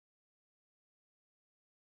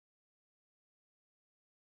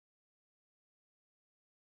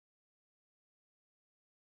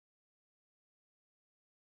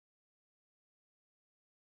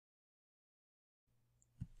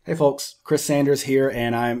Hey folks, Chris Sanders here,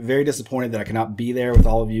 and I'm very disappointed that I cannot be there with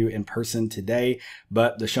all of you in person today,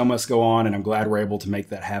 but the show must go on, and I'm glad we're able to make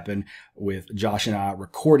that happen with Josh and I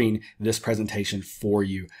recording this presentation for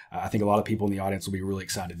you. I think a lot of people in the audience will be really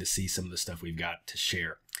excited to see some of the stuff we've got to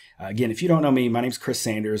share. Again, if you don't know me, my name's Chris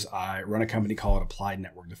Sanders. I run a company called Applied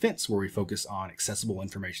Network Defense, where we focus on accessible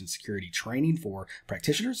information security training for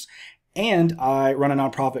practitioners. And I run a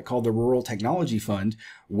nonprofit called the Rural Technology Fund,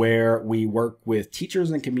 where we work with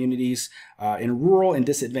teachers and communities in rural and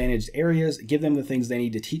disadvantaged areas, give them the things they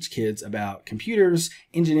need to teach kids about computers,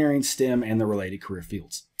 engineering, STEM, and the related career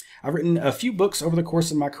fields. I've written a few books over the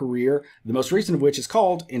course of my career, the most recent of which is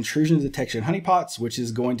called Intrusion Detection Honeypots, which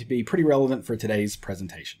is going to be pretty relevant for today's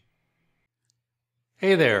presentation.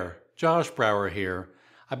 Hey there, Josh Brower here.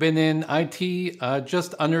 I've been in IT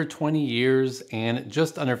just under 20 years and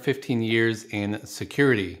just under 15 years in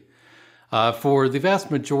security. For the vast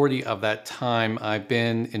majority of that time, I've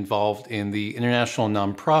been involved in the international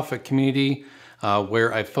nonprofit community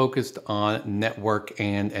where I focused on network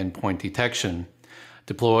and endpoint detection.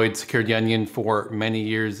 Deployed Security Onion for many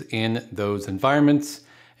years in those environments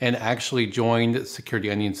and actually joined Security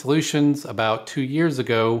Onion Solutions about 2 years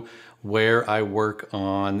ago, where I work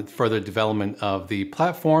on further development of the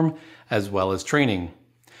platform as well as training.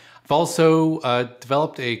 I've also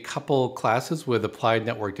developed a couple classes with Applied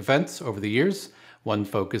Network Defense over the years, one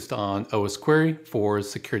focused on OS Query for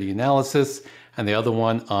security analysis, and the other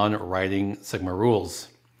one on writing Sigma rules.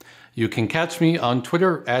 You can catch me on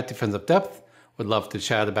Twitter at Defensive Depth. Would love to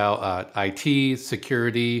chat about IT,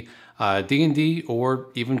 security, D&D, or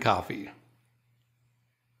even coffee.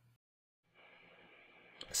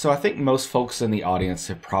 So I think most folks in the audience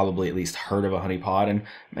have probably at least heard of a honeypot and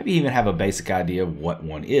maybe even have a basic idea of what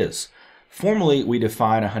one is. Formally, we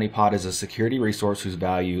define a honeypot as a security resource whose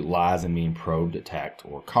value lies in being probed, attacked,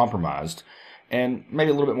 or compromised. And maybe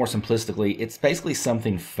a little bit more simplistically, it's basically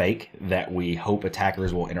something fake that we hope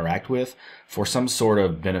attackers will interact with for some sort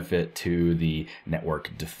of benefit to the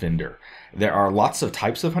network defender. There are lots of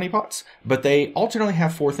types of honeypots, but they all generally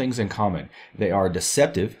have four things in common. They are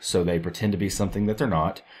deceptive, so they pretend to be something that they're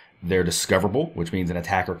not. They're discoverable, which means an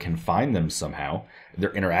attacker can find them somehow.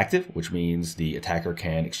 They're interactive, which means the attacker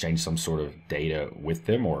can exchange some sort of data with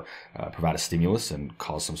them or provide a stimulus and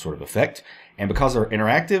cause some sort of effect. And because they're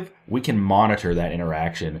interactive, we can monitor that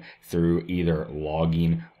interaction through either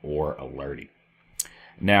logging or alerting.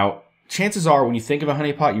 Now, chances are when you think of a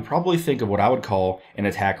honeypot, you probably think of what I would call an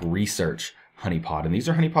attack research honeypot. And these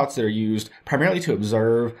are honeypots that are used primarily to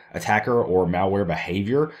observe attacker or malware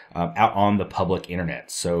behavior out on the public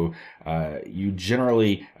internet. So you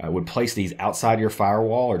generally would place these outside your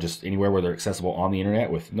firewall or just anywhere where they're accessible on the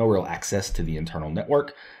internet with no real access to the internal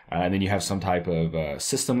network. And then you have some type of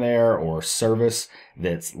system there or service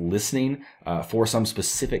that's listening for some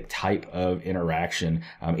specific type of interaction,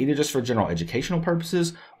 either just for general educational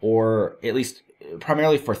purposes or at least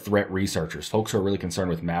primarily for threat researchers, folks who are really concerned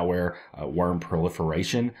with malware, worm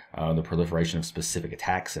proliferation, the proliferation of specific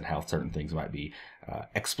attacks and how certain things might be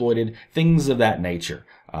exploited, things of that nature.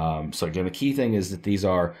 So again, the key thing is that these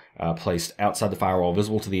are placed outside the firewall,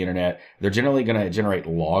 visible to the internet. They're generally going to generate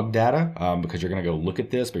log data because you're going to go look at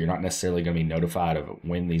this, but you're not necessarily going to be notified of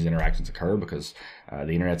when these interactions occur because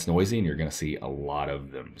the internet's noisy and you're going to see a lot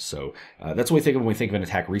of them. So that's what we think of when we think of an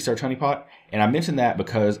attack research honeypot. And I mentioned that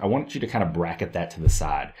because I want you to kind of bracket that to the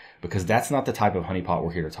side because that's not the type of honeypot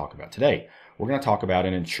we're here to talk about today. We're going to talk about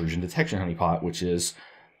an intrusion detection honeypot, which is,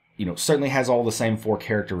 certainly has all the same four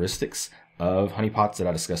characteristics of honeypots that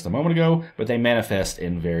I discussed a moment ago, but they manifest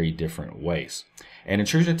in very different ways. An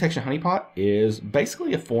intrusion detection honeypot is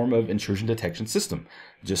basically a form of intrusion detection system.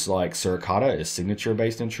 Just like Suricata is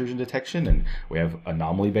signature-based intrusion detection, and we have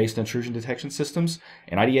anomaly-based intrusion detection systems,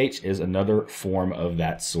 and IDH is another form of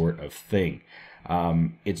that sort of thing.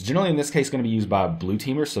 It's generally, in this case, going to be used by blue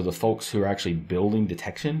teamers, so the folks who are actually building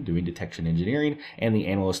detection, doing detection engineering, and the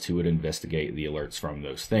analysts who would investigate the alerts from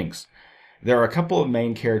those things. There are a couple of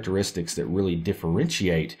main characteristics that really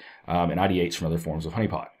differentiate an IDH from other forms of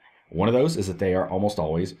honeypot. One of those is that they are almost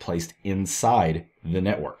always placed inside the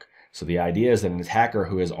network. So the idea is that an attacker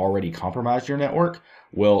who has already compromised your network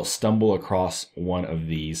will stumble across one of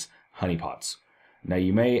these honeypots. Now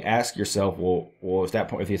you may ask yourself, well,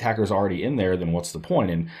 if the attacker is already in there, then what's the point?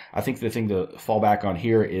 And I think the thing to fall back on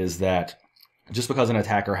here is that just because an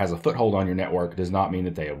attacker has a foothold on your network does not mean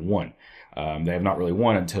that they have won. They have not really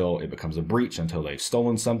won until it becomes a breach, until they've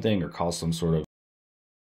stolen something or caused some sort of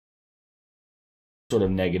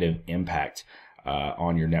negative impact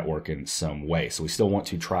on your network in some way. So we still want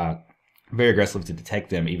to try very aggressive to detect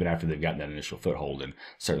them even after they've gotten that initial foothold, and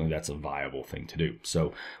certainly that's a viable thing to do.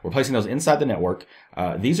 So we're placing those inside the network.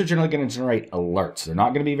 These are generally going to generate alerts. They're not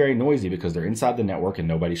going to be very noisy because they're inside the network and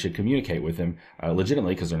nobody should communicate with them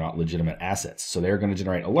legitimately because they're not legitimate assets. So they're going to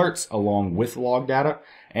generate alerts along with log data,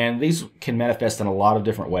 and these can manifest in a lot of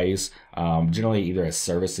different ways, generally either as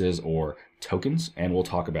services or tokens, and we'll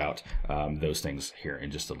talk about those things here in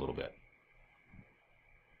just a little bit.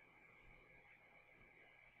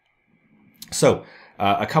 So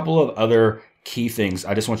a couple of other key things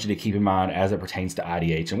I just want you to keep in mind as it pertains to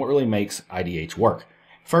IDH and what really makes IDH work.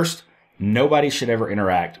 First, nobody should ever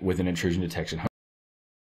interact with an intrusion detection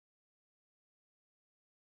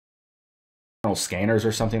scanners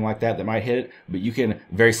or something like that might hit it, but you can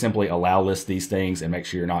very simply allow list these things and make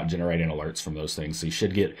sure you're not generating alerts from those things. So you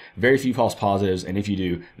should get very few false positives, and if you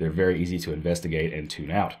do, they're very easy to investigate and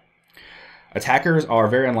tune out. Attackers are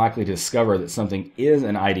very unlikely to discover that something is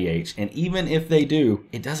an IDH, and even if they do,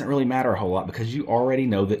 it doesn't really matter a whole lot because you already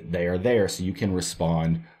know that they are there, so you can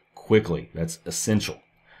respond quickly. That's essential.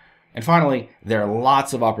 And finally, there are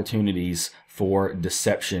lots of opportunities for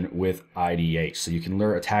deception with IDH. So you can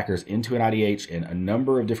lure attackers into an IDH in a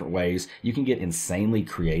number of different ways. You can get insanely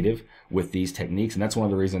creative with these techniques, and that's one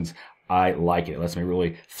of the reasons I like it. It lets me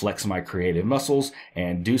really flex my creative muscles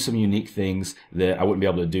and do some unique things that I wouldn't be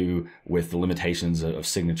able to do with the limitations of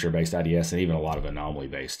signature-based IDS and even a lot of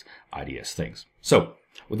anomaly-based IDS things. So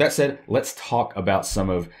with that said, let's talk about some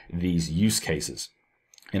of these use cases.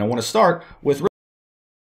 And I want to start with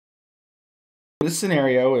this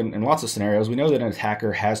scenario, and lots of scenarios, we know that an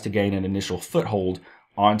attacker has to gain an initial foothold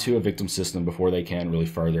onto a victim system before they can really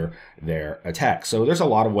further their attack. So there's a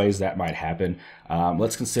lot of ways that might happen.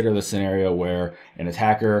 Let's consider the scenario where an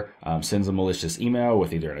attacker sends a malicious email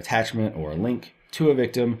with either an attachment or a link to a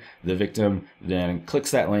victim. The victim then clicks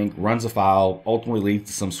that link, runs a file, ultimately leads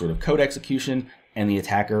to some sort of code execution, and the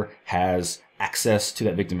attacker has access to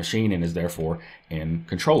that victim machine and is therefore in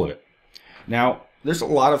control of it. Now, there's a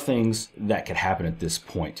lot of things that could happen at this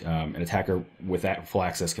point. An attacker with that full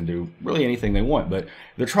access can do really anything they want, but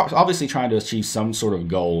they're obviously trying to achieve some sort of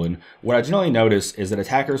goal. And what I generally notice is that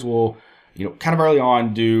attackers will, kind of early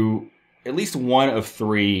on do at least one of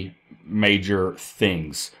three major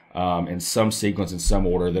things in some sequence, in some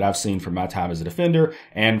order that I've seen from my time as a defender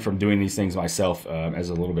and from doing these things myself as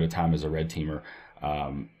a little bit of time as a red teamer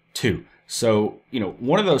too. So,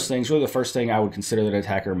 one of those things, really the first thing I would consider that an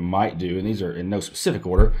attacker might do, and these are in no specific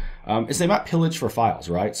order, is they might pillage for files,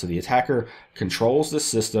 right? So the attacker controls the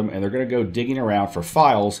system and they're going to go digging around for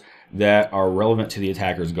files that are relevant to the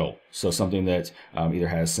attacker's goal. So something that either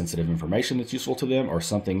has sensitive information that's useful to them or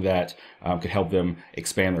something that could help them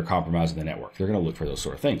expand their compromise in the network. They're going to look for those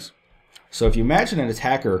sort of things. So if you imagine an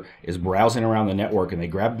attacker is browsing around the network and they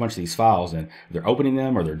grab a bunch of these files and they're opening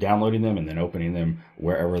them or they're downloading them and then opening them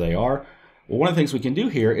wherever they are, well, one of the things we can do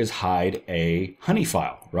here is hide a honey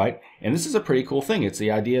file, right? And this is a pretty cool thing. It's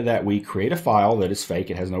the idea that we create a file that is fake.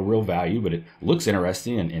 It has no real value, but it looks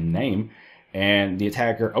interesting in name. And the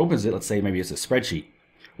attacker opens it. Let's say maybe it's a spreadsheet.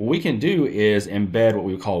 What we can do is embed what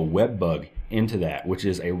we would call a web bug into that, which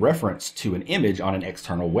is a reference to an image on an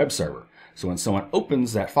external web server. So when someone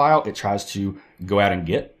opens that file, it tries to go out and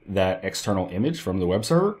get that external image from the web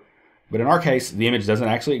server. But in our case, the image doesn't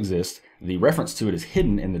actually exist. The reference to it is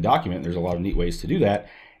hidden in the document. There's a lot of neat ways to do that.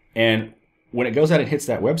 And when it goes out and hits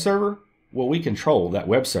that web server, well, we control that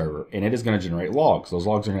web server and it is going to generate logs. Those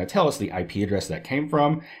logs are going to tell us the IP address that came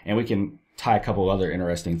from, and we can tie a couple of other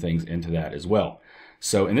interesting things into that as well.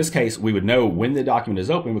 So in this case, we would know when the document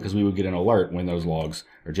is open because we would get an alert when those logs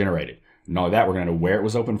are generated. Not only that, we're going to know where it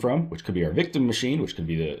was open from, which could be our victim machine, which could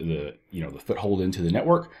be the foothold into the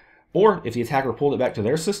network. Or if the attacker pulled it back to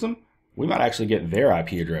their system, we might actually get their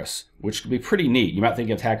IP address, which could be pretty neat. You might think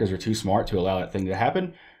attackers are too smart to allow that thing to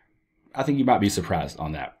happen. I think you might be surprised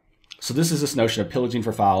on that. So this is this notion of pillaging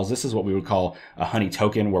for files. This is what we would call a honey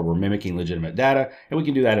token, where we're mimicking legitimate data, and we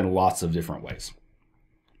can do that in lots of different ways.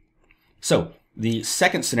 So the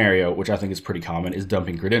second scenario, which I think is pretty common, is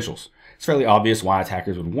dumping credentials. It's fairly obvious why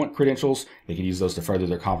attackers would want credentials. They can use those to further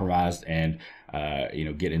their compromise and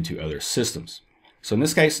get into other systems. So in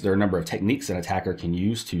this case, there are a number of techniques an attacker can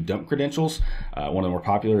use to dump credentials. One of the more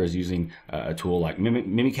popular is using a tool like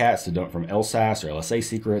Mimikatz to dump from LSAS or LSA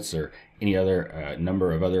secrets or any other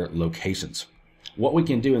number of other locations. What we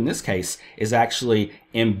can do in this case is actually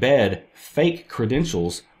embed fake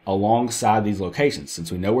credentials alongside these locations.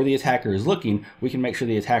 Since we know where the attacker is looking, we can make sure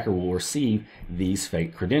the attacker will receive these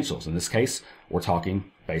fake credentials. In this case, we're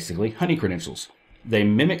talking basically honey credentials. They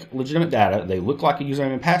mimic legitimate data. They look like a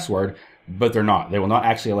username and password, but they're not. They will not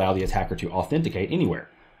actually allow the attacker to authenticate anywhere.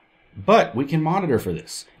 But we can monitor for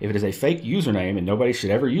this. If it is a fake username and nobody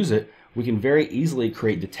should ever use it, we can very easily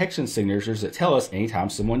create detection signatures that tell us anytime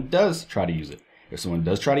someone does try to use it. If someone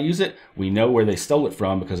does try to use it, we know where they stole it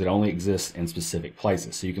from because it only exists in specific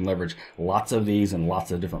places. So you can leverage lots of these in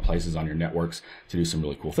lots of different places on your networks to do some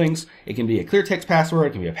really cool things. It can be a clear text password, it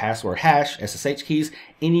can be a password hash, SSH keys,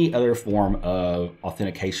 any other form of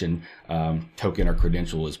authentication token or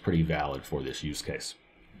credential is pretty valid for this use case.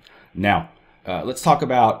 Now, let's talk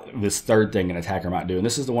about this third thing an attacker might do. And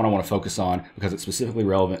this is the one I want to focus on because it's specifically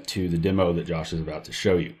relevant to the demo that Josh is about to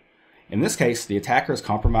show you. In this case, the attacker has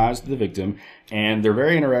compromised the victim, and they're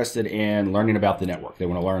very interested in learning about the network. They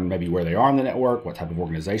want to learn maybe where they are in the network, what type of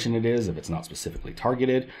organization it is, if it's not specifically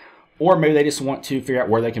targeted, or maybe they just want to figure out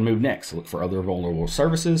where they can move next, look for other vulnerable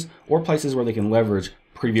services, or places where they can leverage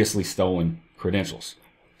previously stolen credentials.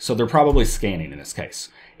 So they're probably scanning in this case.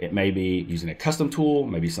 It may be using a custom tool,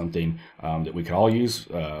 maybe something that we could all use,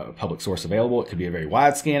 public source available. It could be a very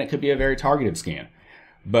wide scan. It could be a very targeted scan.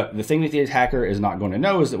 But the thing that the attacker is not going to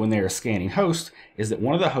know is that when they are scanning hosts, is that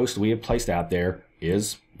one of the hosts we have placed out there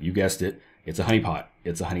is, you guessed it, it's a honeypot.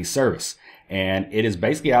 It's a honey service. And it is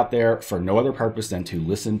basically out there for no other purpose than to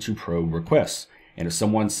listen to probe requests. And if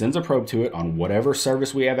someone sends a probe to it on whatever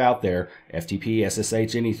service we have out there, FTP,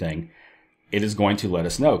 SSH, anything, it is going to let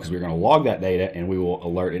us know because we're going to log that data and we will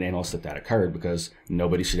alert an analyst that occurred because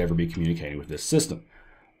nobody should ever be communicating with this system.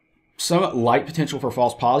 Some light potential for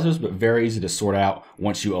false positives, but very easy to sort out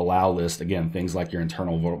once you allow this. Again, things like your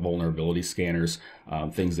internal vulnerability scanners,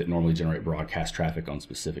 things that normally generate broadcast traffic on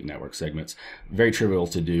specific network segments. Very trivial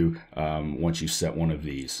to do once you set one of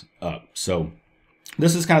these up. So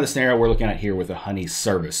this is kind of the scenario we're looking at here with a honey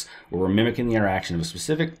service, where we're mimicking the interaction of a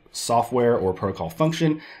specific software or protocol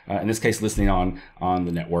function, in this case listening on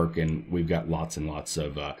the network, and we've got lots and lots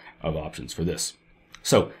of options for this.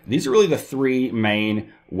 So these are really the three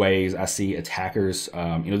main ways I see attackers.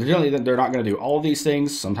 They're not going to do all of these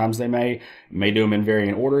things. Sometimes they may do them in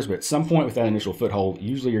varying orders, but at some point with that initial foothold,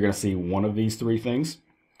 usually you're going to see one of these three things.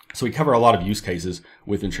 So we cover a lot of use cases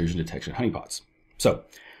with intrusion detection honeypots. So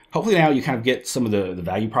hopefully now you kind of get some of the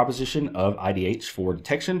value proposition of IDH for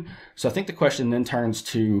detection. So I think the question then turns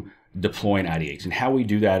to deploying IDH and how we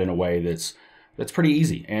do that in a way that's pretty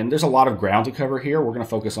easy. And there's a lot of ground to cover here. We're going to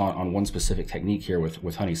focus on one specific technique here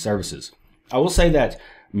with honey services. I will say that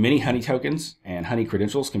many honey tokens and honey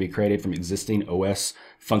credentials can be created from existing OS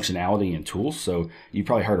functionality and tools. So you've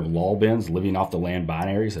probably heard of lol bins, living off the land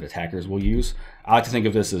binaries that attackers will use. I like to think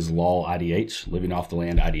of this as lol IDH, living off the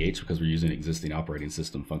land IDH, because we're using existing operating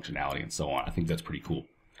system functionality and so on. I think that's pretty cool.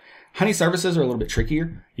 Honey services are a little bit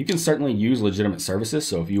trickier. You can certainly use legitimate services.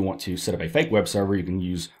 So if you want to set up a fake web server, you can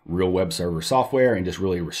use real web server software and just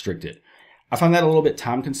really restrict it. I find that a little bit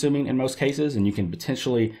time consuming in most cases, and you can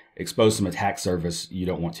potentially expose some attack surface you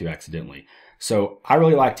don't want to accidentally. So I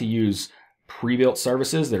really like to use pre-built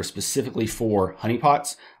services that are specifically for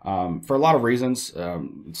honeypots for a lot of reasons.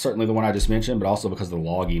 Certainly the one I just mentioned, but also because the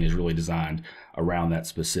logging is really designed around that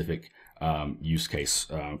specific use case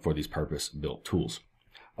for these purpose-built tools.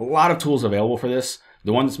 A lot of tools available for this.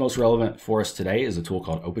 The one that's most relevant for us today is a tool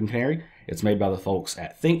called OpenCanary. It's made by the folks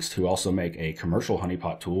at Thinkst, who also make a commercial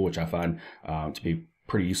honeypot tool, which I find to be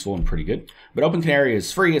pretty useful and pretty good. But OpenCanary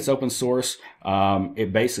is free. It's open source.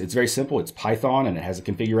 It's very simple. It's Python, and it has a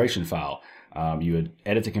configuration file. You would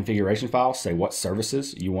edit the configuration file, say what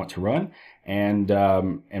services you want to run, and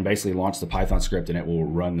basically launch the Python script, and it will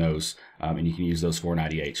run those, and you can use those for an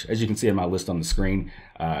IDH. As you can see in my list on the screen,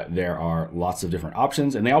 there are lots of different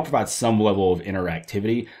options, and they all provide some level of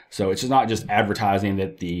interactivity. So it's just not just advertising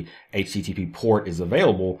that the HTTP port is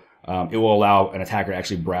available. It will allow an attacker to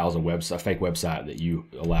actually browse a fake website that you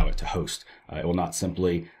allow it to host. It will not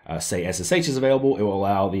simply say SSH is available. It will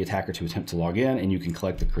allow the attacker to attempt to log in, and you can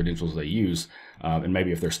collect the credentials they use. And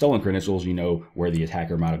maybe if they're stolen credentials, you know where the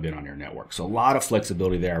attacker might have been on your network. So a lot of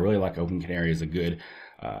flexibility there. I really like OpenCanary as a good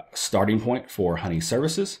starting point for honey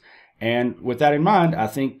services. And with that in mind, I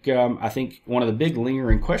think one of the big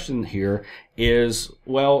lingering questions here is,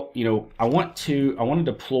 well, I want to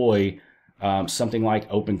deploy something like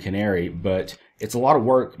OpenCanary, but it's a lot of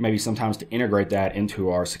work maybe sometimes to integrate that into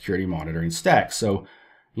our security monitoring stack. So,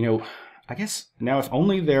 I guess now if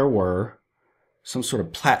only there were some sort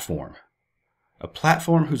of platform, a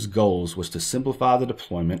platform whose goals was to simplify the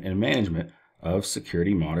deployment and management of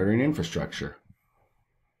security monitoring infrastructure.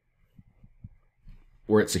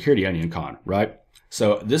 We're at Security Onion Con, right?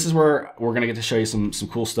 So this is where we're going to get to show you some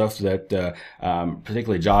cool stuff that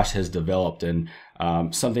particularly Josh has developed, and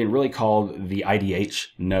something really called the IDH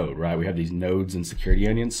node, right? We have these nodes in security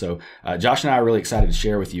onions. So Josh and I are really excited to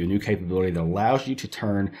share with you a new capability that allows you to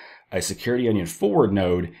turn a security onion forward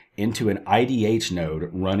node into an IDH node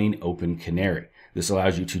running Open Canary. This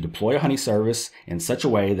allows you to deploy a Honey service in such a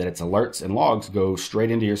way that its alerts and logs go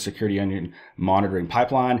straight into your security onion monitoring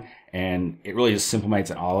pipeline, and it really just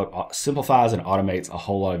simplifies and automates a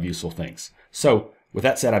whole lot of useful things. So with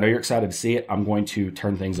that said, I know you're excited to see it. I'm going to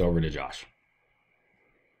turn things over to Josh.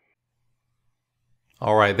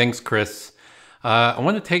 All right, thanks, Chris. I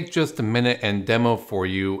want to take just a minute and demo for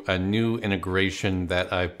you a new integration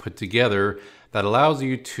that I've put together that allows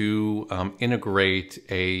you to integrate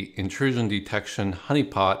a intrusion detection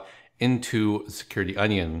honeypot into Security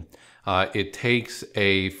Onion. It takes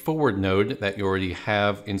a forward node that you already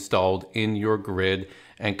have installed in your grid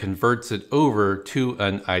and converts it over to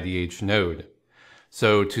an IDH node.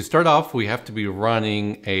 So to start off, we have to be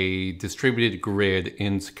running a distributed grid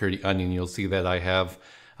in Security Onion. You'll see that I have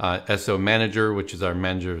SO Manager, which is our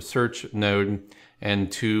manager search node, and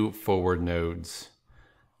 2 forward nodes.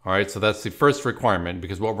 All right, so that's the first requirement,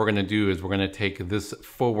 because what we're going to do is we're going to take this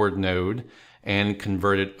forward node and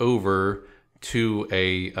convert it over to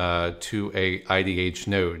a IDH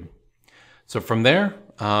node. So from there,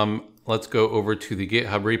 let's go over to the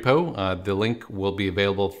GitHub repo. The link will be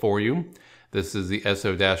available for you. This is the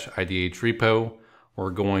SO-IDH repo. We're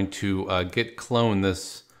going to git clone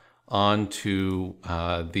this onto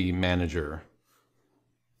the manager.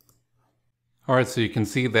 All right, so you can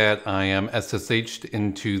see that I am SSH'd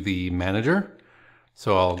into the manager.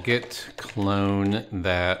 So I'll git clone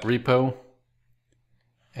that repo,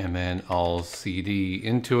 and then I'll cd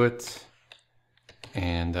into it.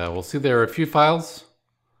 And we'll see there are a few files.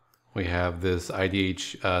 We have this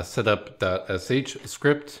IDH setup.sh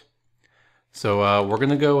script. So we're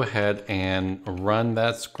gonna go ahead and run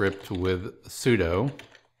that script with sudo.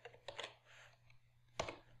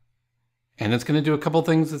 And it's going to do a couple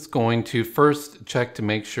things. It's going to first check to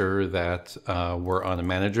make sure that we're on a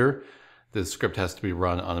manager. This script has to be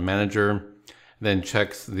run on a manager. Then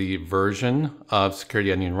checks the version of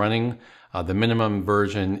Security Onion running. The minimum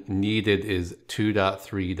version needed is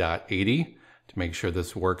 2.3.80 to make sure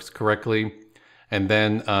this works correctly. And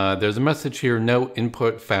then there's a message here, no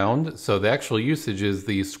input found. So the actual usage is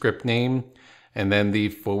the script name and then the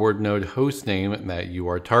forward node host name that you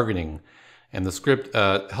are targeting. And the script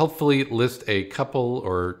helpfully lists a couple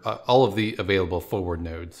or all of the available forward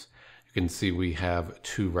nodes. You can see we have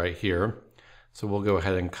 2 right here. So we'll go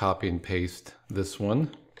ahead and copy and paste this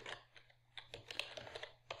one.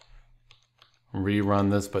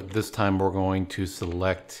 Rerun this, but this time we're going to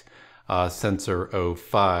select sensor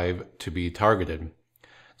 05 to be targeted.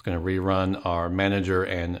 It's going to rerun our manager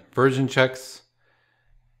and version checks.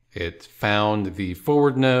 It found the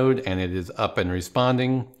forward node and it is up and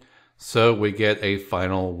responding. So we get a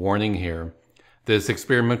final warning here. This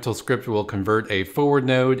experimental script will convert a forward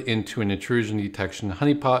node into an intrusion detection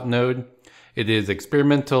honeypot node. It is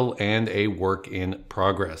experimental and a work in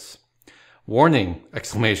progress. Warning!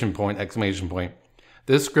 Exclamation point, exclamation point.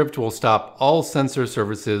 This script will stop all sensor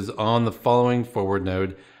services on the following forward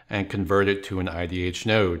node and convert it to an IDH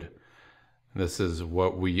node. This is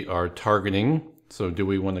what we are targeting. So do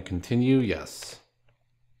we want to continue? Yes.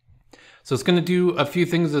 So it's going to do a few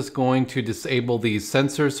things. It's going to disable these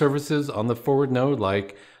sensor services on the forward node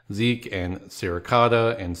like Zeek and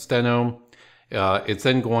Suricata and Steno. It's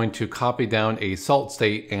then going to copy down a salt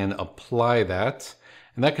state and apply that.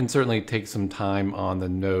 And that can certainly take some time on the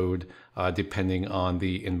node depending on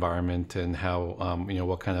the environment and how,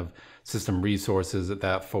 what kind of system resources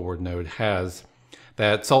that forward node has.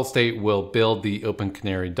 That salt state will build the Open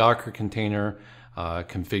Canary Docker container,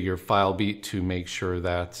 configure FileBeat to make sure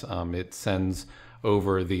that it sends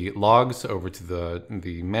over the logs over to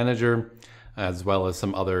the manager, as well as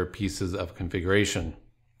some other pieces of configuration.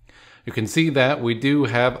 You can see that we do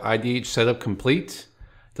have IDH setup complete.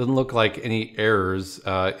 Doesn't look like any errors.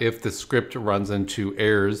 If the script runs into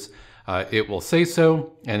errors, it will say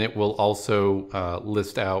so, and it will also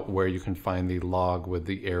list out where you can find the log with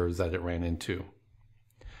the errors that it ran into.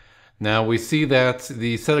 Now we see that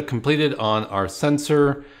the setup completed on our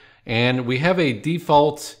sensor, and we have a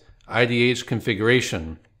default IDH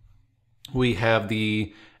configuration. We have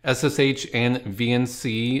the SSH and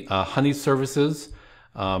VNC Honey services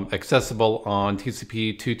accessible on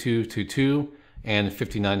TCP 2222 and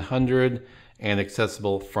 5900, and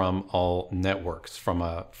accessible from all networks from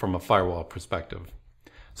a firewall perspective.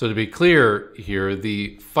 So to be clear here,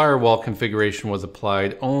 the firewall configuration was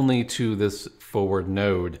applied only to this forward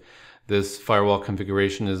node. this firewall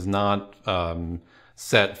configuration is not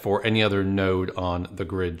set for any other node on the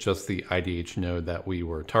grid, just the IDH node that we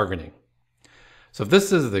were targeting. So if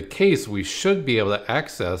this is the case, we should be able to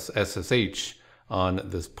access SSH on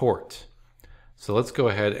this port. So let's go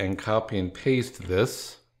ahead and copy and paste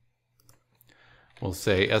this. We'll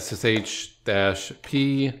say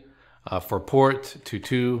SSH-P for port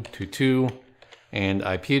 2222 and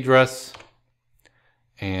IP address,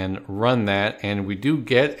 and run that. And we do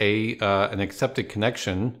get an accepted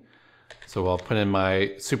connection. So I'll put in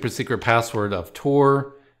my super secret password of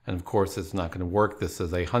Tor, and of course it's not going to work. This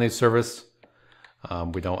is a Honey service.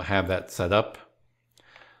 We don't have that set up.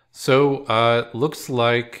 So looks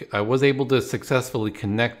like I was able to successfully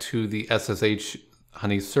connect to the SSH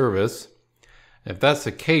Honey service. If that's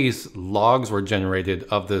the case, logs were generated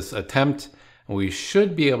of this attempt, and we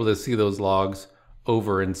should be able to see those logs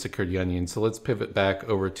over in Security Onion. So let's pivot back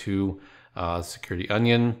over to Security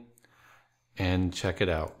Onion and check it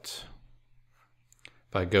out.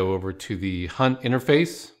 If I go over to the Hunt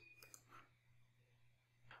interface,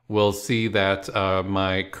 we'll see that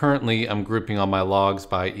currently I'm grouping all my logs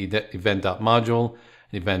by event.module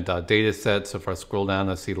and event.dataset. So if I scroll down,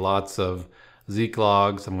 I see lots of Zeek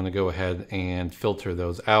logs. I'm going to go ahead and filter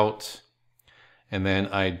those out. And then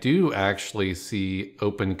I do actually see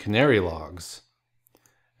Open Canary logs,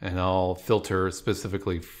 and I'll filter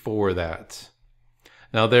specifically for that.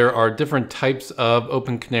 Now there are different types of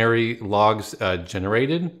Open Canary logs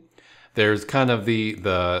generated. There's kind of the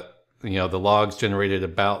logs generated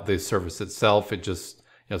about the service itself. It just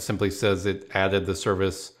simply says it added the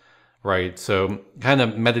service, right? So kind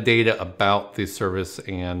of metadata about the service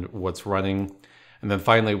and what's running. And then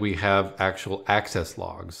finally we have actual access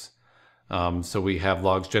logs. So we have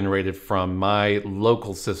logs generated from my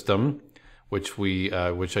local system, which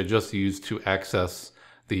I just used to access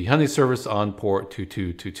the Honey service on port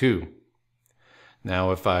 2222.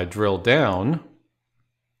 Now if I drill down,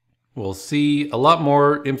 we'll see a lot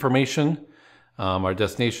more information. Our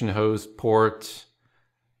destination host, port,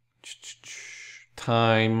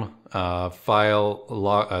 time, the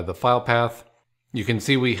file path. You can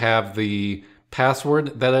see we have the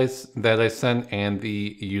password that I sent and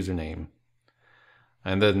the username.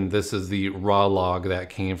 And then this is the raw log that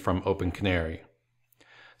came from Open Canary.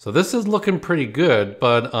 So this is looking pretty good,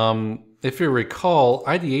 but if you recall,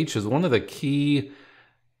 IDH is one of the key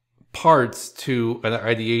parts to an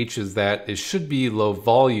IDH is that it should be low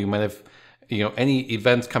volume, and if any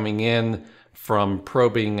events coming in from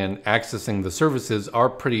probing and accessing the services are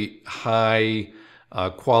pretty high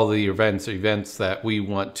quality events, or events that we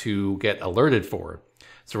want to get alerted for.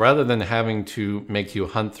 So rather than having to make you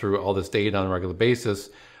hunt through all this data on a regular basis,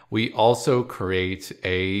 we also create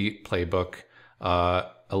a playbook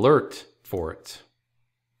alert for it.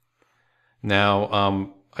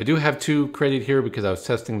 Now, I do have two created here because I was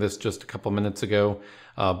testing this just a couple minutes ago,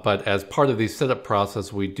 but as part of the setup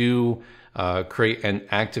process, we do create and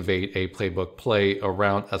activate a playbook play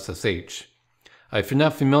around SSH. If you're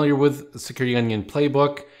not familiar with Security Onion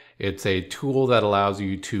Playbook, it's a tool that allows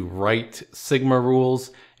you to write Sigma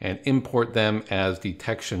rules and import them as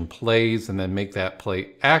detection plays and then make that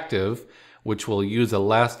play active, which will use a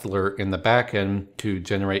last alert in the backend to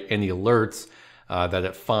generate any alerts that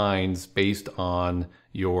it finds based on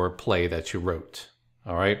your play that you wrote.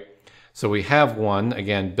 All right. So we have one,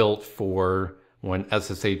 again, built for when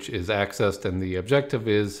SSH is accessed, and the objective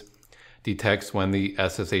is detects when the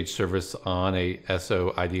SSH service on a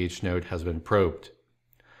SO IDH node has been probed.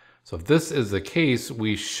 So if this is the case,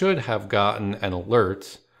 we should have gotten an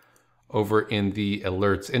alert over in the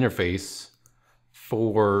alerts interface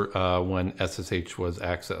for when SSH was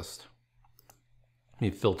accessed. Let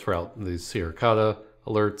me filter out these Sierra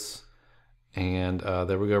alerts, and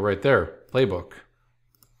there we go right there, playbook.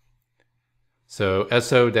 So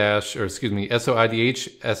SO IDH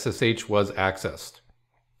SSH was accessed.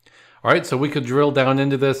 All right, so we could drill down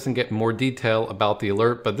into this and get more detail about the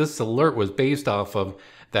alert, but this alert was based off of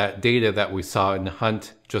that data that we saw in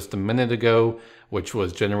Hunt just a minute ago, which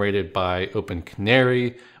was generated by Open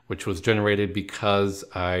Canary, which was generated because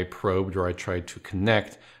I probed, or I tried to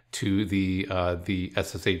connect to the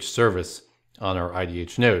SSH service on our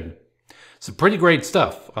IDH node. So pretty great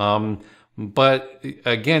stuff. But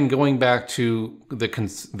again, going back to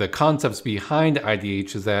the concepts behind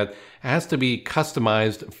IDH is that it has to be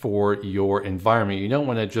customized for your environment. You don't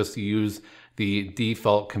want to just use the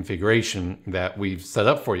default configuration that we've set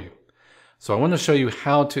up for you. So I want to show you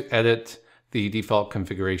how to edit the default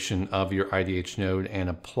configuration of your IDH node and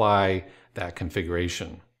apply that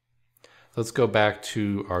configuration. Let's go back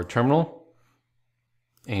to our terminal.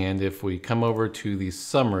 And if we come over to the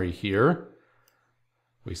summary here,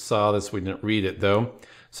 We saw this, we didn't read it though.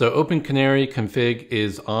 So Open Canary config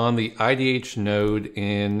is on the IDH node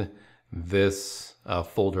in this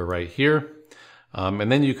folder right here.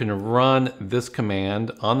 And then you can run this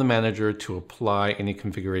command on the manager to apply any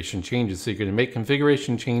configuration changes. So you're going to make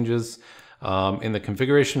configuration changes in the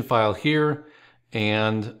configuration file here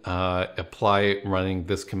and apply running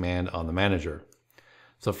this command on the manager.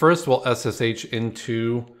 So first we'll SSH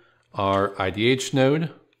into our IDH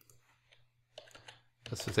node.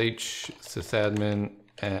 SSH sysadmin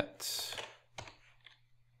at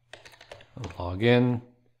login.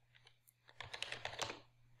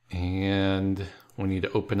 And we need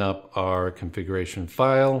to open up our configuration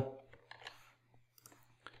file.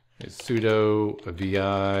 It's sudo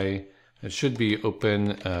vi. It should be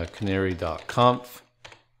open canary.conf.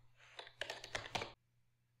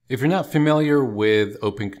 If you're not familiar with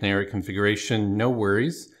Open Canary configuration, no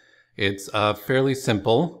worries. It's fairly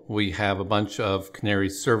simple. We have a bunch of Canary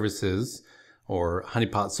services or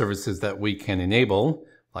honeypot services that we can enable,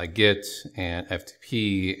 like Git and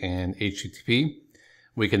FTP and HTTP.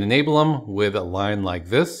 We can enable them with a line like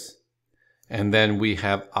this, and then we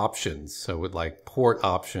have options. So with like port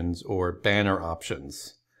options or banner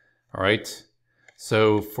options. All right.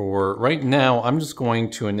 So for right now, I'm just going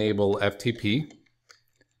to enable FTP.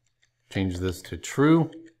 Change this to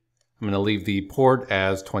true. I'm going to leave the port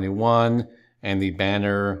as 21 and the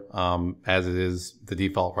banner as it is the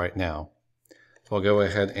default right now. So I'll go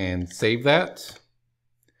ahead and save that.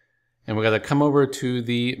 And we're going to come over to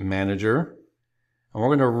the manager. And we're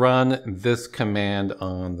going to run this command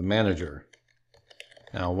on the manager.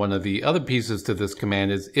 Now, one of the other pieces to this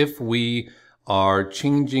command is if we are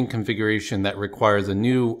changing configuration that requires a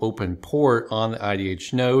new open port on the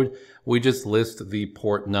IDH node, we just list the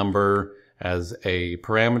port number as a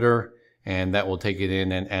parameter, and that will take it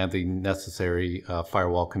in and add the necessary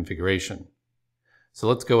firewall configuration. So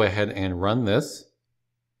let's go ahead and run this.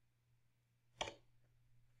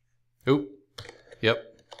 Oh,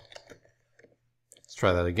 yep. Let's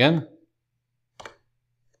try that again.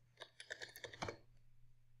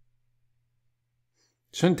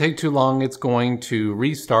 Shouldn't take too long. It's going to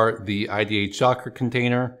restart the IDH Docker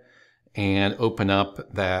container and open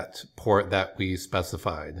up that port that we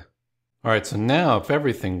specified. All right, so now if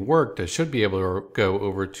everything worked, I should be able to go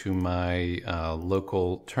over to my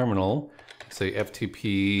local terminal, say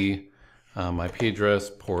FTP, IP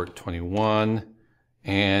address, port 21,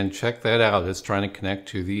 and check that out. It's trying to connect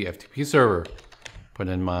to the FTP server. Put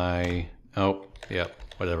in my,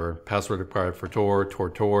 whatever, password required for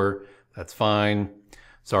Tor, that's fine.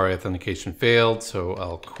 Sorry, authentication failed, so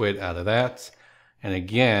I'll quit out of that. And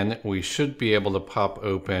again, we should be able to pop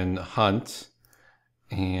open Hunt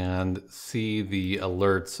and see the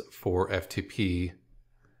alerts for FTP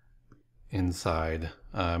inside.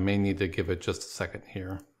 May need to give it just a second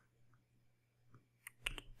here.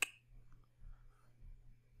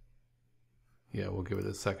 Yeah, we'll give it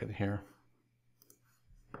a second here.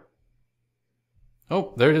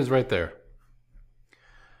 Oh, there it is right there.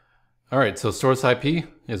 All right, so source IP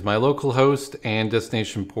is my local host and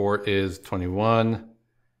destination port is 21.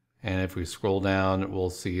 And if we scroll down, we'll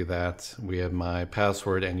see that we have my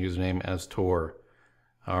password and username as Tor.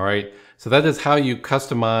 All right, so that is how you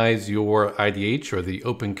customize your IDH or the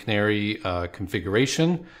Open Canary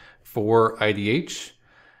configuration for IDH.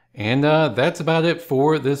 And that's about it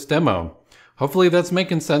for this demo. Hopefully that's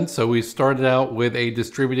making sense. So we started out with a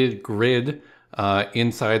distributed grid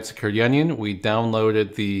inside Security Onion. We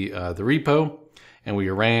downloaded the repo and we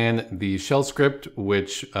ran the shell script,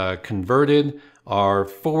 which converted our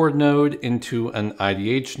forward node into an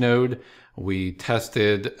IDH node. We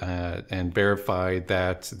tested and verified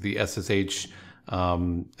that the SSH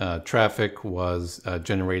traffic was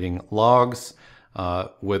generating logs.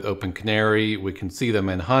 With Open Canary, we can see them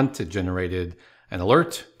in Hunt. It generated an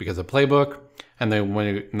alert because of playbook. And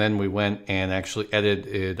then we went and actually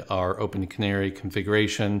edited our Open Canary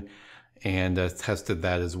configuration and tested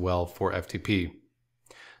that as well for FTP.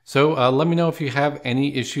 So let me know if you have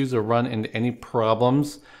any issues or run into any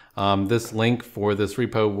problems. This link for this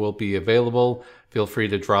repo will be available. Feel free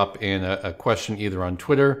to drop in a question either on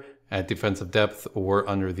Twitter at Defensive Depth or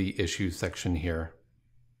under the issues section here.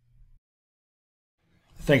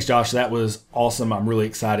 Thanks, Josh. That was awesome. I'm really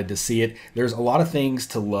excited to see it. There's a lot of things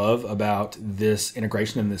to love about this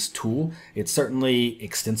integration and this tool. It's certainly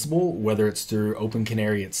extensible, whether it's through Open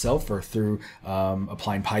Canary itself or through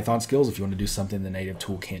applying Python skills if you want to do something the native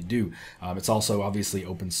tool can't do. It's also obviously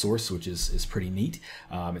open source, which is pretty neat.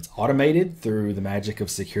 It's automated through the magic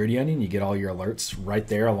of Security Onion. You get all your alerts right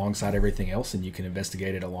there alongside everything else, and you can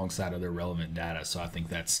investigate it alongside other relevant data. So I think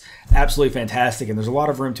that's absolutely fantastic. And there's a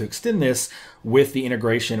lot of room to extend this with the integration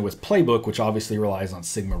integration with Playbook, which obviously relies on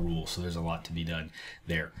Sigma rules. So there's a lot to be done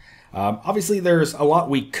there. Obviously, there's a lot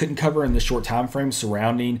we couldn't cover in this short time frame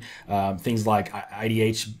surrounding things like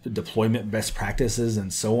IDH deployment best practices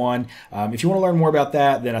and so on. If you want to learn more about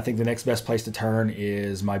that, then I think the next best place to turn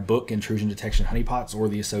is my book, Intrusion Detection Honeypots, or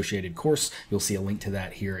the associated course. You'll see a link to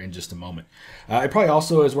that here in just a moment. It probably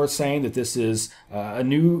also is worth saying that this is a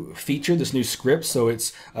new feature, this new script, so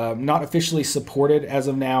it's not officially supported as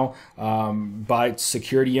of now by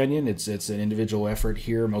Security Union. It's an individual effort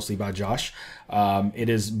here, mostly by Josh. It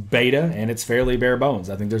is beta and it's fairly bare bones.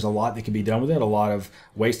 I think there's a lot that can be done with it, a lot of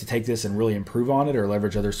ways to take this and really improve on it or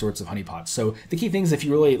leverage other sorts of honeypots. So the key thing is, if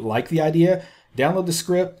you really like the idea, download the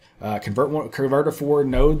script, convert a forward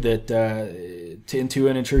node into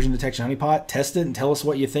an intrusion detection honeypot, test it and tell us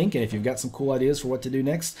what you think. And if you've got some cool ideas for what to do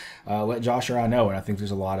next, let Josh or I know. And I think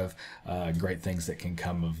there's a lot of great things that can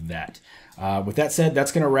come of that. With that said,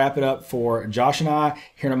 that's going to wrap it up for Josh and I.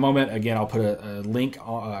 Here in a moment, again, I'll put a link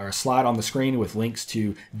or a slide on the screen with links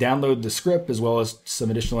to download the script as well as some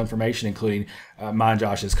additional information, including mine and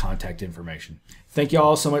Josh's contact information. Thank you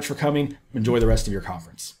all so much for coming. Enjoy the rest of your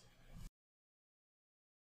conference.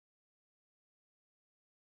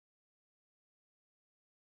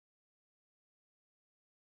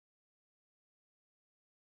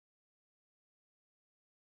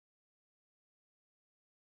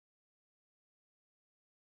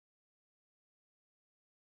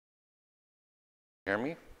 Hear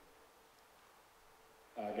me?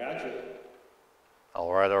 I got you.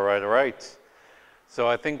 All right. So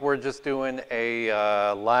I think we're just doing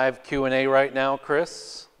a live Q&A right now,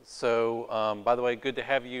 Chris. So, by the way, good to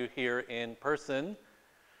have you here in person.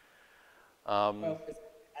 Well,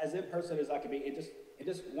 as in person as I can be. It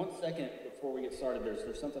just 1 second before we get started,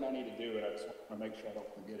 there's something I need to do, and I just want to make sure I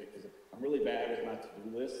don't forget it, because I'm really bad with my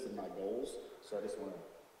to-do lists and my goals, so I just want to...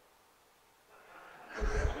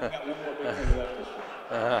 I've got one more big thing left this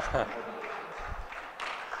year.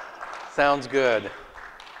 Sounds good.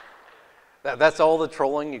 That's all the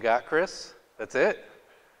trolling you got, Chris? That's it?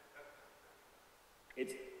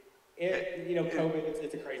 COVID,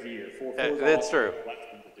 it's a crazy year. It's true.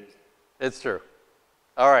 It's true.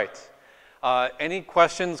 All right. Any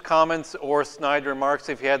questions, comments, or snide remarks?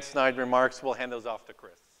 If you had snide remarks, we'll hand those off to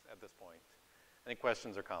Chris at this point. Any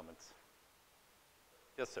questions or comments?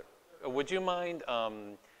 Yes, sir. Would you mind,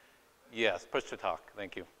 yes, push to talk.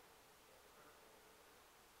 Thank you.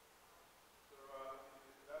 So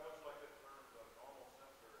that looks like it turns a normal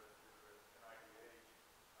sensor in IDH.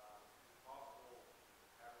 Is it possible to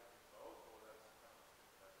have it in both, or that's kind of a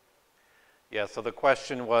stupid idea? Yeah, so the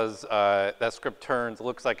question was, that script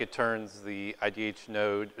looks like it turns the IDH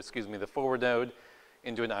node, the forward node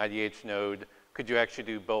into an IDH node. Could you actually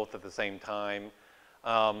do both at the same time?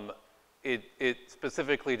 It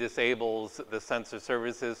specifically disables the sensor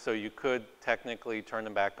services, so you could technically turn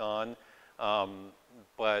them back on.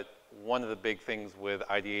 But one of the big things with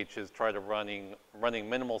IDH is try to running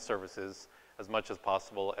minimal services as much as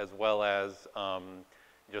possible, as well as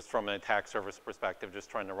just from an attack surface perspective,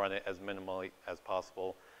 just trying to run it as minimally as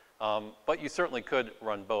possible. But you certainly could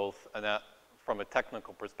run both, and that, from a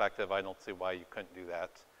technical perspective, I don't see why you couldn't do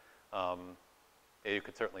that. You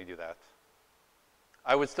could certainly do that.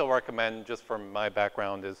 I would still recommend, just from my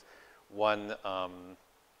background, is one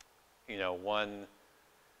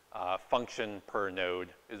function per node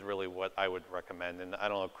is really what I would recommend. And I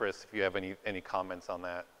don't know, Chris, if you have any comments on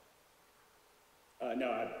that. No,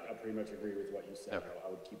 I pretty much agree with what you said. Okay. I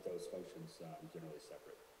would keep those functions generally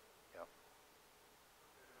separate. Yeah.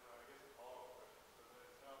 I guess a follow-up question. So then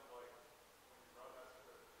it sounds like when you run that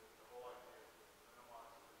script, the whole idea is to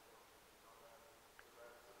minimize the resources on that. So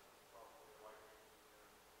that system's probably likely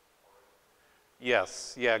already.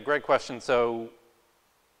 Yes. Yeah. Great question. So,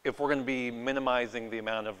 if we're going to be minimizing the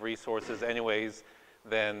amount of resources, anyways,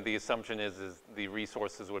 then the assumption is the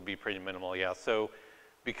resources would be pretty minimal. Yeah. So,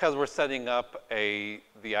 because we're setting up the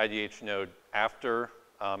IDH node after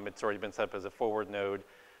it's already been set up as a forward node,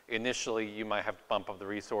 initially you might have to bump up the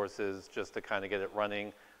resources just to kind of get it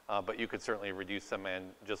running, but you could certainly reduce them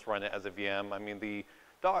and just run it as a VM. I mean, the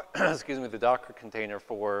Docker container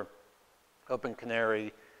for Open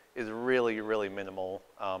Canary is really, really minimal,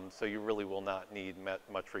 so you really will not need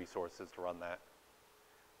much resources to run that.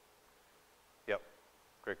 Yep,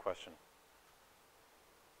 great question.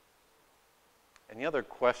 Any other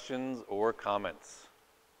questions or comments?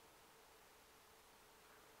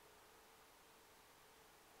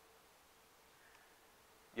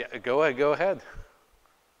 Yeah, go ahead. Yes,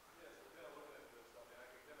 looking at this, I mean,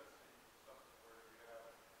 I could kind of see something where you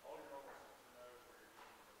have all your normal sensor nodes where you're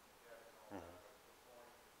using the and all that, but to the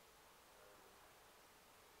point,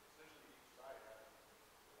 essentially each site has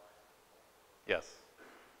Yes.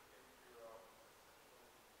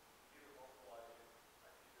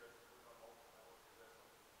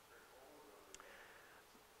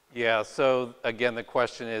 Yeah, so again, the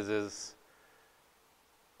question is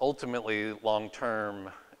ultimately long-term,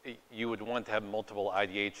 you would want to have multiple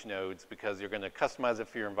IDH nodes because you're going to customize it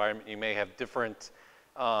for your environment. You may have different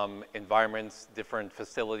environments, different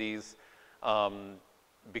facilities.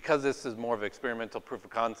 Because this is more of an experimental proof of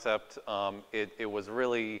concept, it was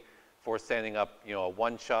really for standing up, a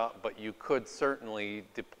one-shot, but you could certainly,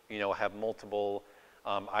 have multiple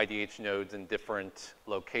IDH nodes in different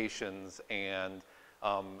locations, and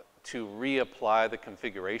to reapply the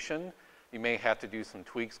configuration, you may have to do some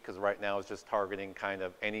tweaks because right now it's just targeting kind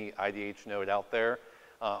of any IDH node out there.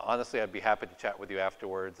 Honestly, I'd be happy to chat with you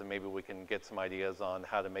afterwards, and maybe we can get some ideas on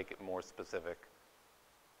how to make it more specific.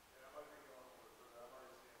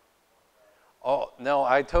 Oh, no,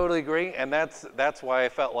 I totally agree, and that's why I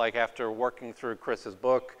felt like after working through Chris's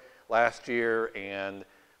book last year and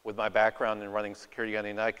with my background in running security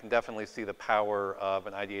onion, I can definitely see the power of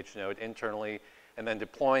an IDH node internally, and then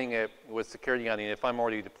deploying it with security onion. If I'm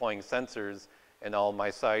already deploying sensors in all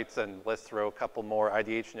my sites, and let's throw a couple more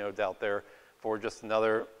IDH nodes out there for just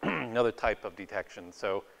another another type of detection.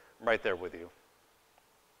 So I'm right there with you.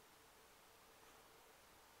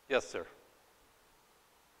 Yes, sir.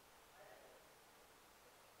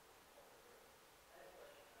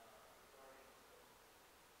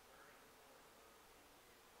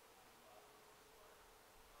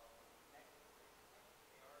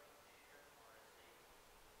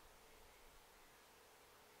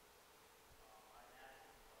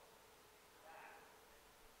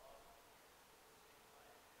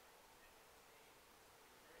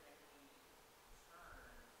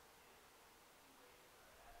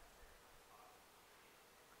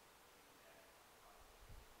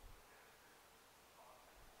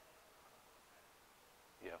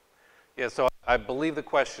 Yeah, so I believe the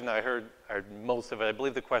question, I heard most of it, I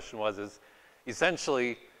believe the question is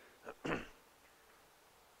essentially,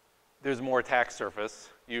 there's more attack surface.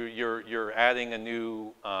 You're adding a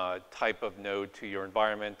new type of node to your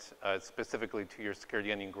environment, specifically to your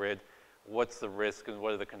security onion grid. What's the risk and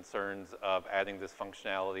what are the concerns of adding this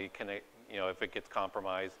functionality? Can it, if it gets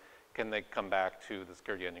compromised, can they come back to the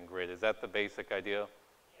security onion grid? Is that the basic idea?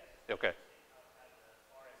 Yes. Okay.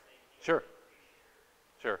 Sure.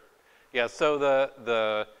 Sure. Yeah, so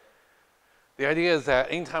the idea is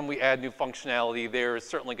that anytime we add new functionality, there is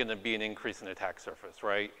certainly going to be an increase in attack surface,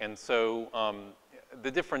 right? And so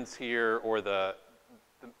the difference here, or the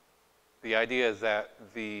idea is that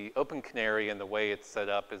the Open Canary and the way it's set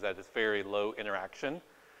up is that it's very low interaction,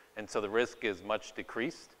 and so the risk is much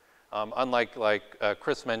decreased. Unlike,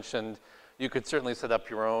 Chris mentioned, you could certainly set up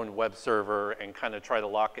your own web server and kind of try to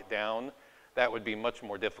lock it down. That would be much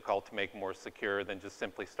more difficult to make more secure than just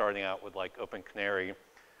simply starting out with like Open Canary.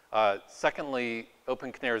 Secondly,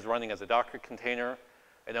 Open Canary is running as a Docker container.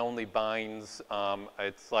 It only binds,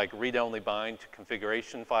 it's like read-only bind to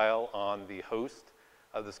configuration file on the host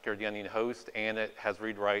of the security onion host, and it has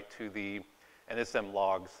read-write to the NSM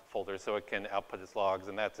logs folder, so it can output its logs,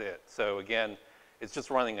 and that's it. So again, it's just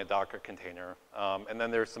running a Docker container. And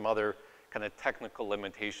then there's some other kind of technical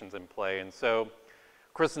limitations in play. And so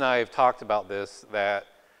Chris and I have talked about this, that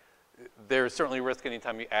there's certainly risk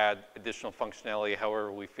anytime you add additional functionality.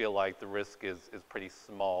 However, we feel like the risk is pretty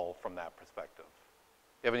small from that perspective.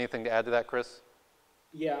 You have anything to add to that, Chris?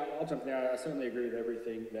 Yeah, I'll jump in. I certainly agree with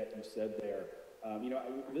everything that you said there.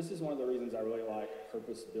 This is one of the reasons I really like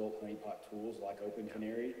purpose-built honeypot tools like Open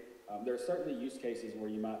Canary. There are certainly use cases where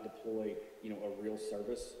you might deploy, a real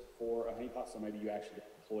service for a honeypot. So maybe you actually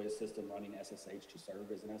deploy a system running SSH to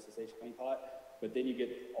serve as an SSH honeypot, but then you get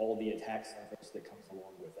all the attack surface that comes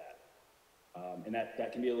along with that. And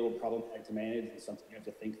that can be a little problematic to manage and something you have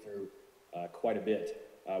to think through quite a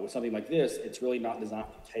bit. With something like this, it's really not designed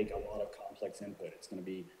to take a lot of complex input. It's going to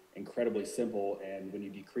be incredibly simple, and when you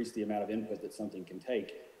decrease the amount of input that something can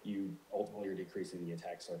take, you ultimately are decreasing the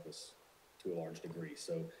attack surface to a large degree.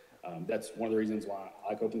 So that's one of the reasons why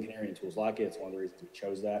I like Open Canary and tools like it. It's one of the reasons we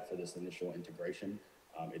chose that for this initial integration.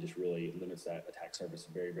 It just really limits that attack surface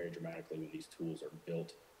very, very dramatically when these tools are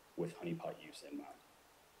built with honeypot use in mind.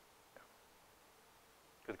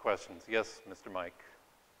 Good questions. Yes, Mr. Mike.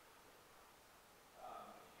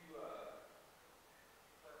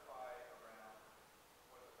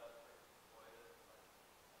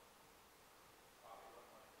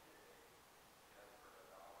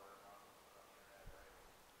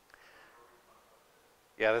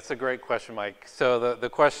 Yeah, that's a great question, Mike. So the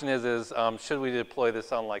question is should we deploy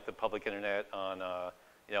this on like the public internet on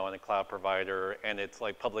on a cloud provider, and it's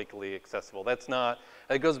like publicly accessible. That's not,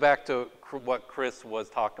 it goes back to what Chris was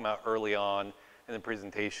talking about early on in the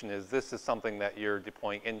presentation, is this is something that you're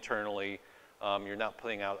deploying internally. You're not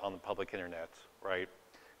putting out on the public internet, right?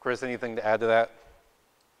 Chris, anything to add to that?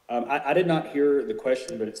 I did not hear the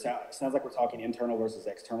question, but it sounds like we're talking internal versus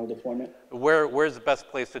external deployment. Where's the best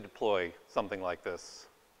place to deploy something like this?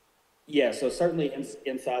 Yeah, so certainly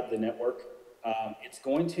inside the network. It's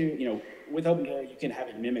going to, with OpenCare, you can have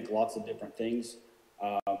it mimic lots of different things.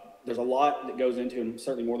 There's a lot that goes into, and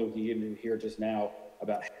certainly more than we can get into here just now,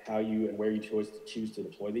 about how you and where you choose to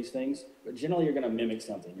deploy these things. But generally, you're going to mimic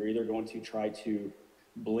something. You're either going to try to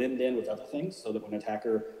blend in with other things, so that when an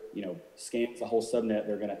attacker, scans the whole subnet,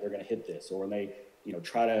 they're gonna hit this. Or when they,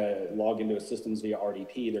 try to log into a systems via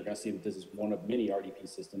RDP, they're going to see that this is one of many RDP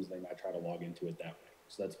systems. They might try to log into it that way.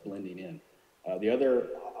 So that's blending in. The other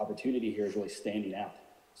opportunity here is really standing out.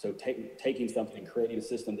 So taking something and creating a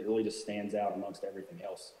system that really just stands out amongst everything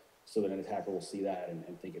else, so that an attacker will see that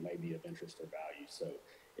and think it may be of interest or value. So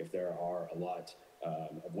if there are a lot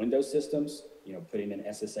of Windows systems, putting an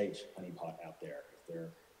SSH honeypot out there. If there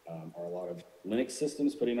are a lot of Linux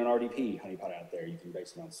systems, putting an RDP honeypot out there. You can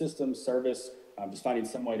base it on systems, service, just finding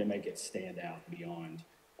some way to make it stand out beyond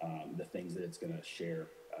the things that it's going to share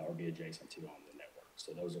or be adjacent to on the network.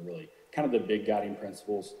 So those are really kind of the big guiding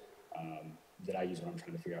principles that I use when I'm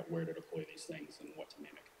trying to figure out where to deploy these things and what to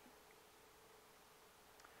mimic.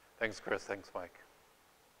 Thanks, Chris. Thanks, Mike.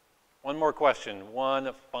 One more question.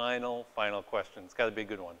 One final question. It's got to be a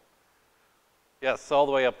good one. Yes, all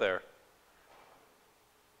the way up there.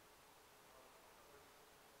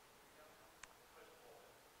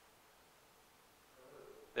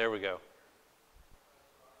 There we go.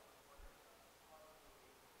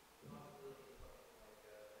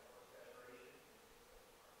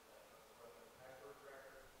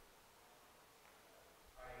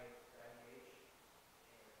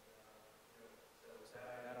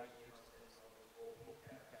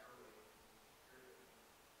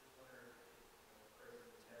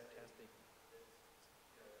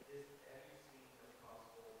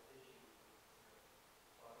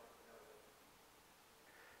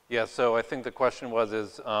 Yeah, so I think the question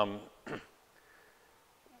was,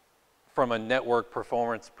 from a network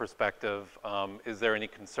performance perspective, is there any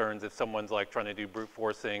concerns if someone's like trying to do brute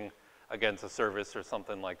forcing against a service or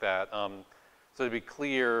something like that? So to be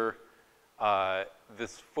clear,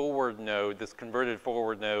 this forward node, this converted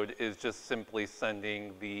forward node, is just simply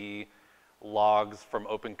sending the logs from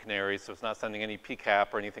Open Canary. So it's not sending any PCAP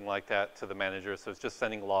or anything like that to the manager. So it's just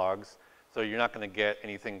sending logs. So you're not going to get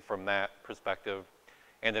anything from that perspective.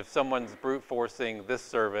 And if someone's brute forcing this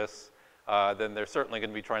service, then they're certainly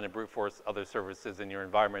going to be trying to brute force other services in your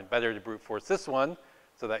environment. Better to brute force this one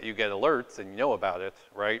so that you get alerts and you know about it,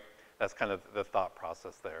 right? That's kind of the thought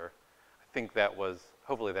process there. I think that was,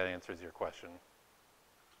 hopefully that answers your question.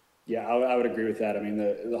 Yeah, I would agree with that. I mean,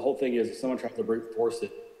 the whole thing is if someone tries to brute force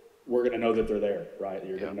it, we're going to know that they're there, right?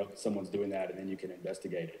 You're going to know that someone's doing that, and then you can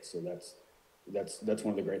investigate it. So that's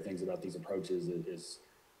one of the great things about these approaches is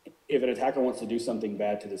if an attacker wants to do something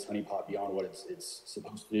bad to this honeypot beyond what it's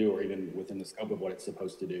supposed to do, or even within the scope of what it's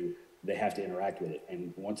supposed to do, they have to interact with it.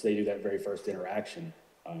 And once they do that very first interaction,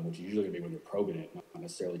 which is usually going to be when they're probing it, not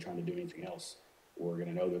necessarily trying to do anything else, we're going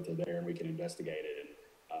to know that they're there and we can investigate it.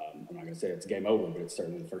 And I'm not going to say it's game over, but it's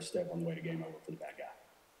certainly the first step on the way to game over for the bad guy.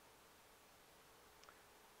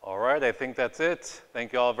 All right, I think that's it.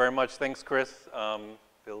 Thank you all very much. Thanks, Chris.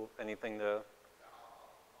 Bill, anything to?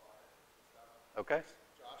 Okay.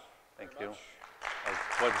 Thank you. That was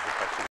a pleasure to talk to you.